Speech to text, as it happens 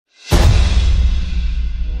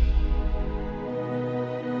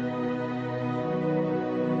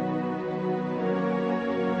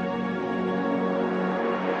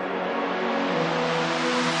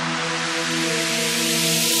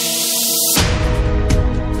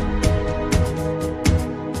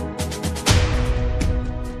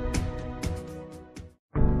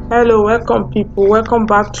Hello, welcome people, welcome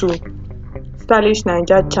back to Stylish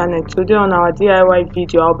Naija channel. Today on our DIY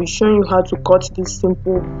video, I'll be showing you how to cut this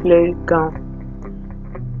simple flare gown.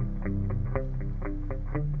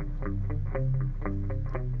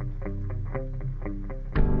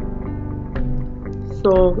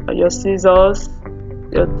 So your scissors,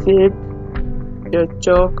 your tape, your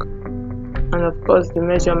chalk, and of course the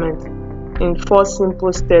measurement in 4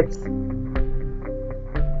 simple steps.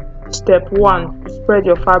 Step 1, spread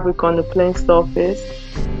your fabric on the plain surface.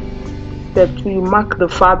 Step 2, you mark the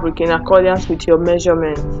fabric in accordance with your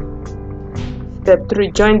measurement. Step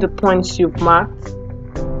 3, join the points you've marked.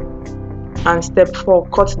 And step 4,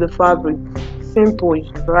 cut the fabric. Simple,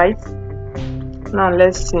 right? Now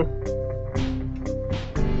let's see.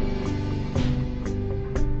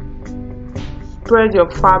 Spread your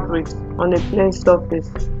fabric on a plain surface.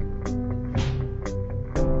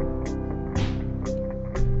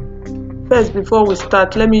 First, before we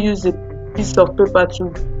start, let me use a piece of paper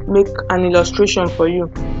to make an illustration for you,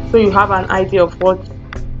 so you have an idea of what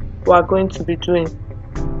we are going to be doing.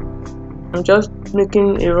 I'm just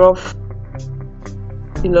making a rough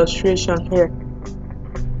illustration here,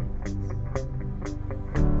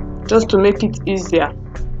 just to make it easier.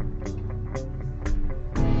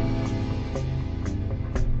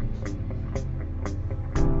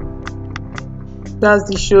 That's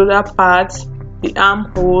the shoulder part, the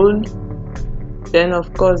armhole, then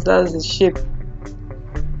of course that's the shape.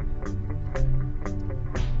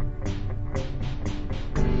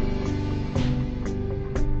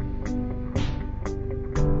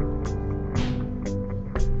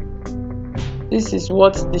 This is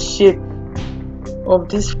what the shape of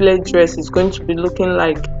this flare dress is going to be looking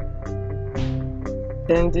like.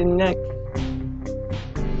 Then the neck.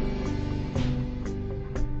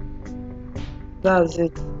 That's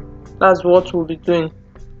it. That's what we'll be doing.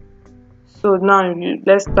 So now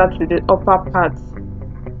let's start with the upper part.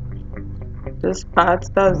 This part,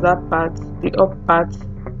 that's that part, the up part.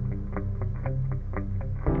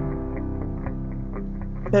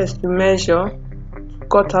 First, you measure to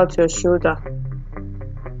cut out your shoulder.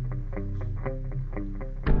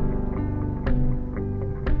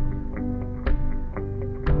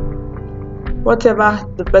 Whatever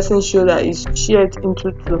the person's shoulder is, shear it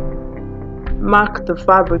into 2. Mark the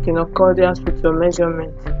fabric in accordance with your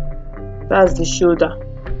measurement. That's the shoulder.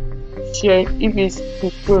 Shear, if it's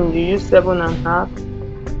 15, you use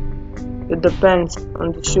 7.5. It depends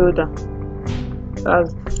on the shoulder.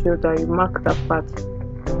 That's the shoulder, you mark that part.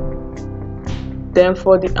 Then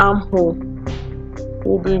for the armhole,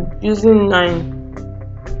 we'll be using 9.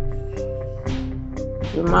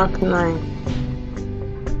 You mark 9.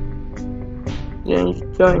 Then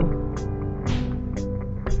you join.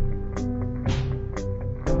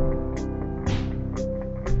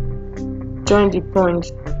 Join the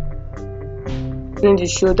point between the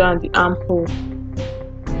shoulder and the armhole.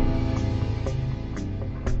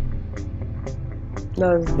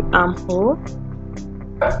 That's the armhole.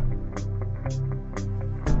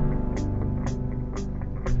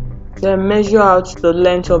 Then measure out the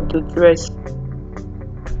length of the dress.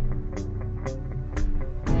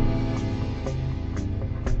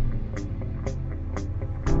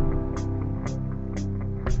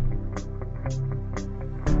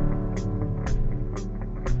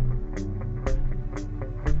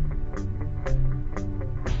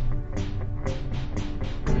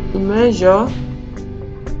 Measure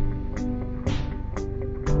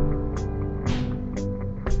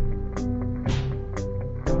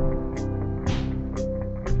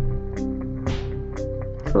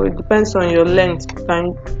so it depends on your length.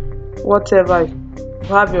 And whatever you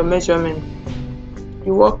have your measurement,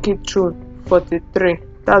 you walk it through 43.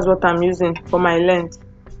 That's what I'm using for my length.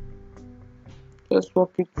 Just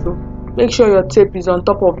walk it through. Make sure your tape is on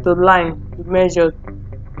top of the line you measured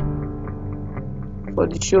for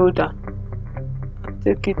the shoulder.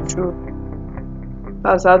 Take it through.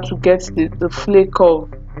 That's how to get the flare curve.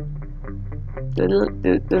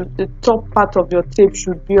 The top part of your tape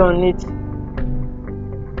should be on it.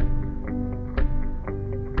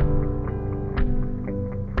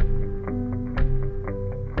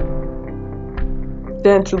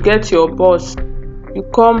 Then to get your bust, you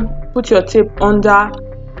put your tape under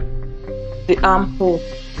the armhole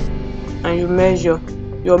and you measure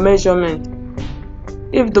your measurement.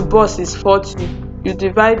 If the bust is 40, you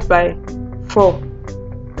divide by 4.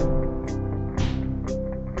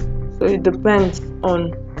 So it depends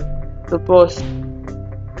on the bust.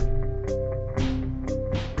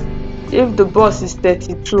 If the bust is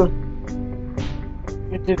 32,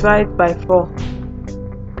 you divide by 4.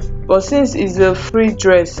 But since it's a free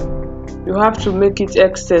dress, you have to make it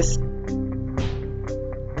excess.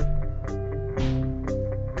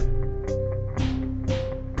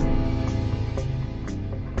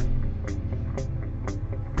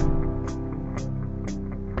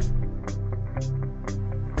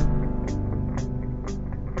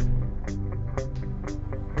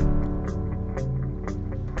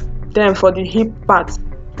 Then for the hip part,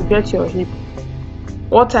 to get your hip,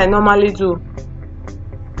 what I normally do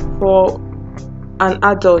for an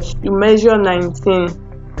adult, you measure 19.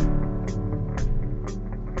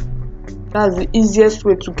 That's the easiest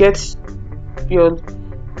way to get your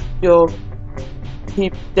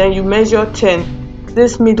hip. Then you measure 10,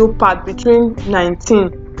 this middle part between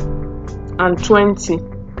 19 and 20.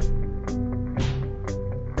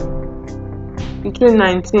 Between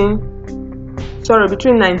 19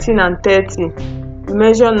 and 30, you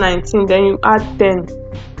measure 19, then you add 10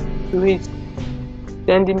 to it.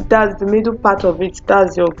 Then that's the middle part of it,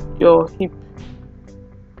 that's your hip.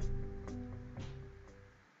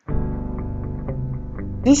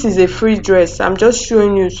 This is a free dress, I'm just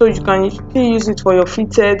showing you, so you can still use it for your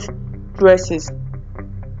fitted dresses.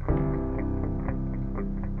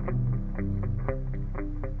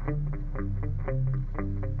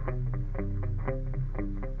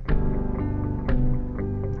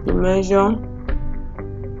 You measure,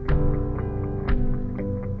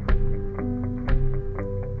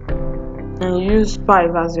 and use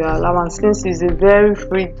 5 as your allowance. Since it's a very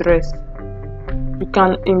free dress, you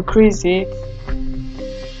can increase it.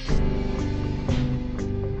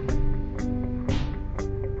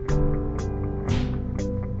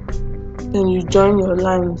 Then you join your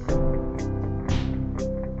lines,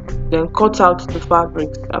 then cut out the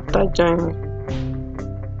fabrics after joining.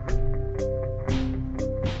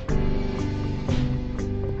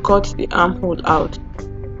 Cut the armhole out.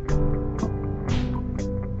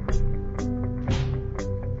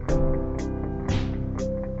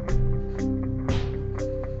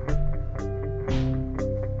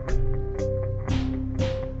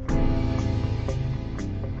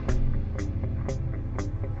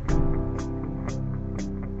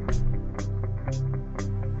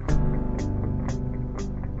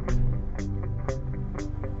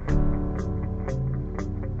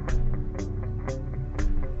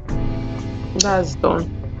 That's done.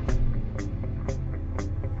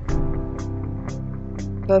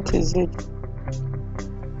 That is it.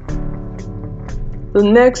 The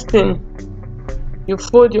next thing, you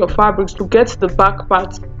fold your fabrics. To get the back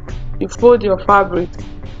part, you fold your fabric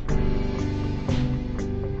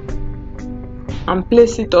and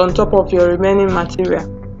place it on top of your remaining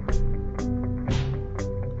material.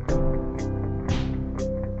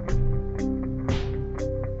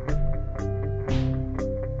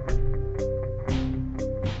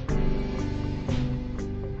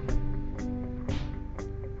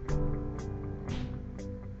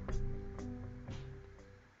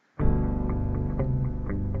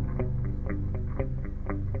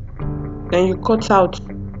 Then you cut out.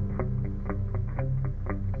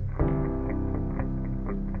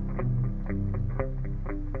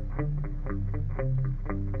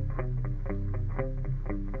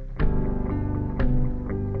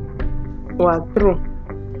 We are through,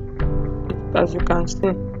 as you can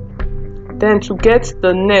see. Then to get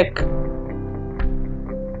the neck,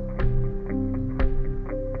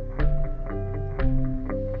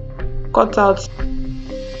 cut out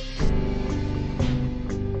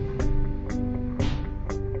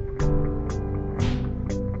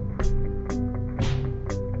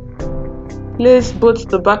place both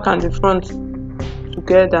the back and the front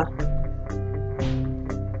together,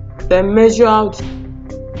 then measure out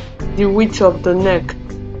the width of the neck.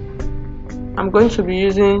 I'm going to be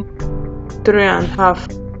using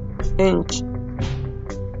 3.5 inch.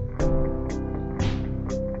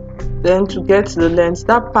 Then to get the length,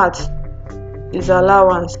 that part is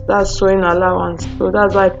allowance, that's sewing allowance, so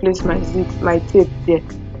that's why I place my tape there.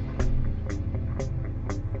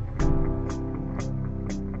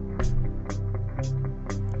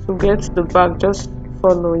 To get the back, just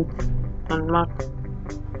follow it and mark.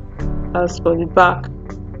 As for the back,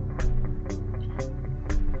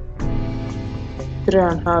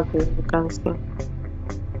 3.5, as you can see.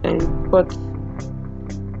 And you cut.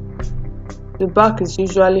 The back is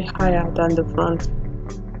usually higher than the front.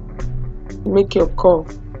 Make your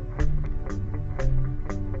curve.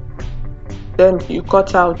 Then you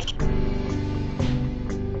cut out.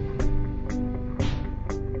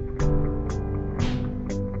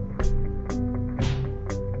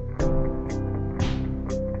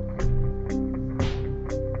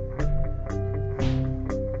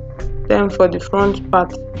 Then for the front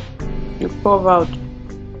part, you curve out.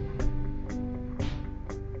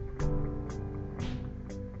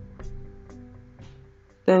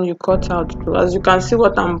 Then you cut out. So as you can see,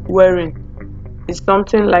 what I'm wearing is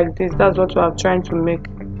something like this. That's what I'm trying to make.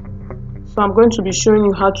 So I'm going to be showing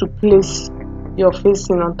you how to place your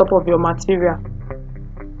facing on top of your material.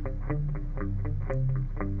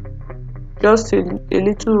 Just a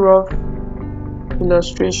little rough,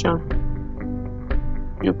 illustration.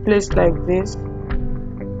 You place like this,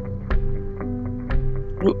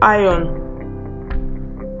 you iron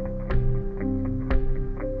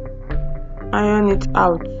it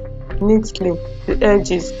out neatly, the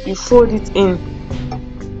edges, you fold it in.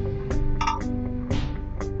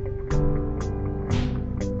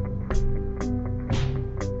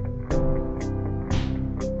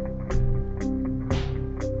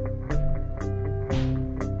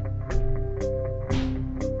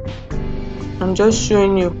 I'm just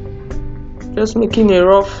showing you, just making a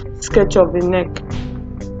rough sketch of the neck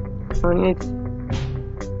on it.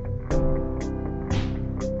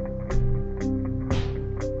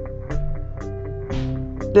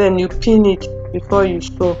 Then you pin it before you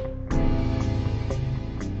sew.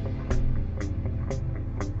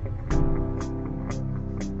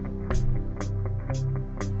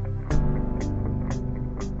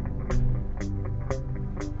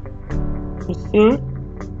 You see?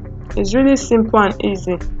 It's really simple and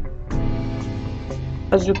easy.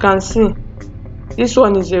 As you can see, this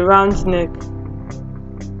one is a round neck,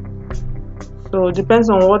 so it depends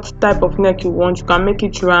on what type of neck you want. You can make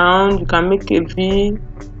it round, you can make a V,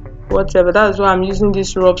 whatever. That's why I'm using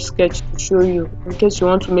this rough sketch to show you, in case you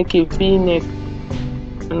want to make a V neck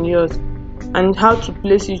on yours. And how to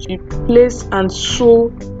place it, you place and sew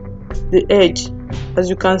the edge, as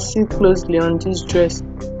you can see closely on this dress.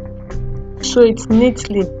 Sew it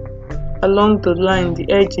neatly along the line,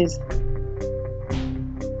 the edges.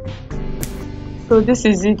 So this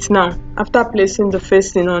is it now, after placing the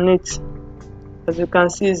facing on it. As you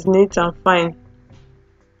can see, it's neat and fine.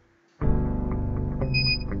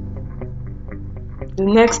 The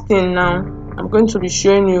next thing now I'm going to be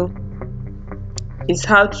showing you is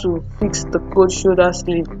how to fix the coat shoulder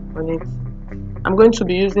sleeve on it. I'm going to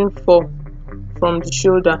be using 4 from the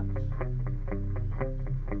shoulder.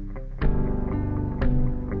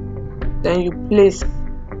 Then you place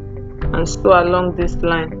and sew along this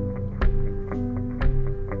line.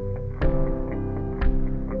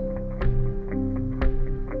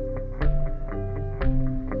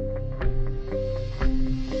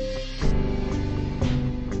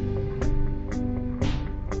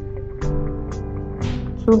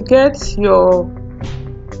 To get your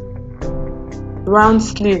round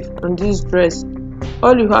sleeve on this dress,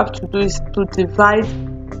 all you have to do is to divide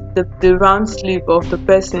the round sleeve of the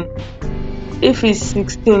person. If it's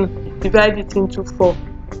 16, divide it into 4.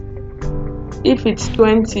 If it's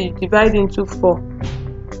 20, divide into 4.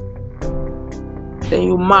 Then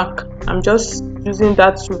you mark. I'm just using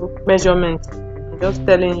that measurement. I'm just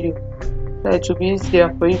telling you that it will be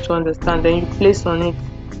easier for you to understand. Then you place on it.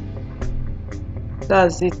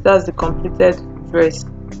 That's it. That's the completed dress.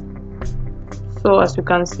 So as you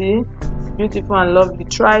can see, it's beautiful and lovely.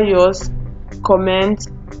 Try yours, comment,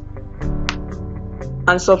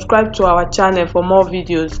 and subscribe to our channel for more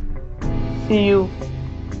videos. See you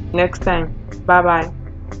next time. Bye bye.